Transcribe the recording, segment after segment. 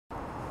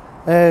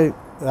The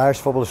Irish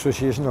Football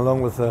Association,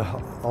 along with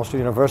Ulster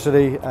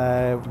University,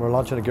 we're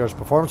launching a Girls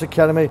Performance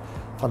Academy.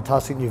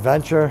 Fantastic new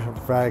venture,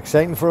 very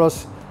exciting for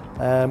us.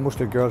 Most of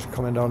the girls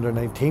come in the under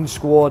 19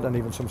 squad and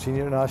even some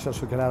senior internationals,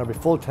 who can either be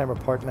full-time or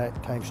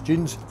part-time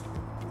students.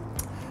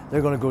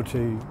 They're going to go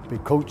to be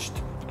coached,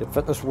 get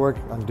fitness work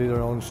and do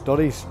their own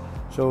studies.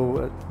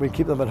 So we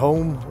keep them at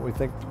home. We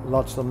think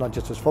lots of them, not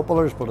just as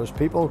footballers but as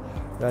people.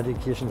 Their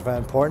education is very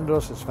important to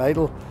us, it's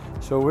vital.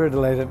 So we're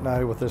delighted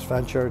now with this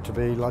venture to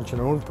be launching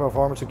our own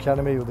performance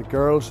academy with the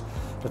girls.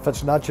 It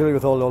fits naturally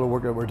with all the other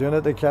work that we're doing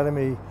at the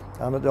academy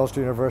and at the Ulster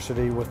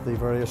University with the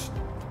various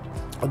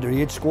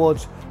underage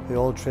squads who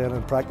all train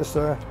and practice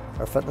there.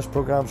 Our fitness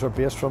programs are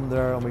based from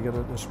there and we get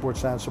the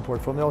sports science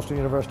support from the Ulster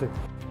University.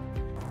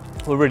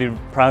 We're really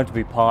proud to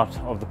be part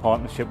of the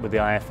partnership with the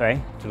IFA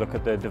to look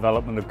at the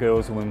development of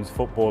girls and women's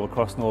football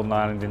across Northern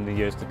Ireland in the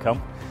years to come.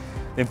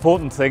 The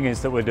important thing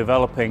is that we're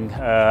developing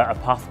a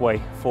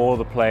pathway for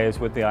the players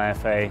with the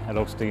IFA at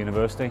Ulster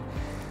University.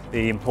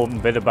 The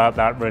important bit about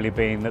that really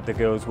being that the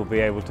girls will be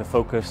able to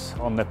focus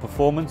on their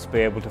performance, be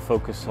able to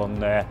focus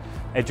on their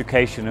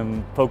education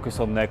and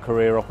focus on their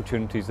career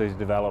opportunities as they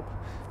develop.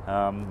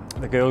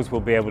 The girls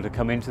will be able to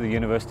come into the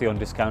university on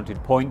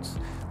discounted points,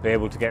 be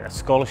able to get a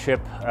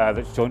scholarship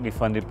that's jointly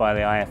funded by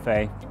the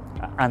IFA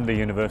and the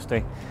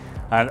university.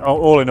 And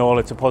all in all,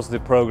 it's a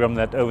positive programme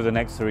that over the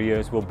next 3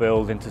 years will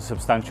build into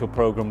substantial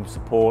programme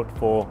support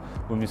for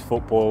women's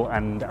football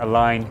and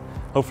align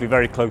hopefully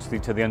very closely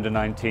to the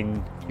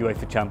Under-19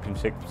 UEFA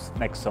Championships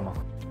next summer.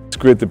 It's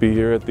great to be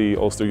here at the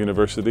Ulster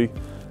University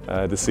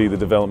to see the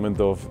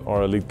development of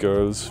our elite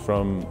girls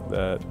from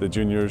the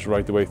juniors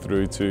right the way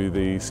through to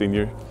the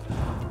senior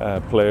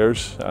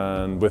players,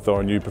 and with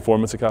our new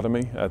performance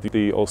academy at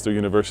the Ulster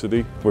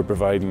University we're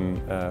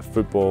providing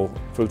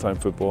full-time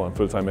football and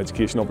full-time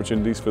education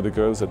opportunities for the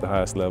girls at the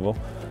highest level,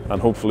 and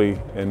hopefully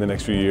in the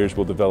next few years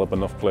we'll develop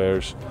enough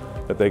players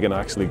that they can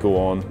actually go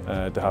on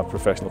to have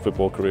professional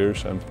football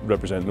careers and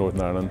represent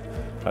Northern Ireland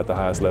at the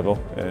highest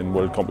level in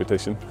world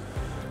competition.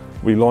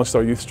 We launched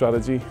our youth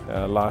strategy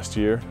last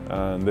year,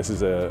 and this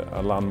is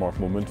a landmark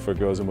moment for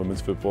girls and women's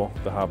football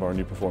to have our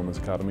new performance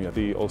academy at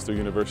the Ulster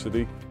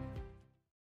University.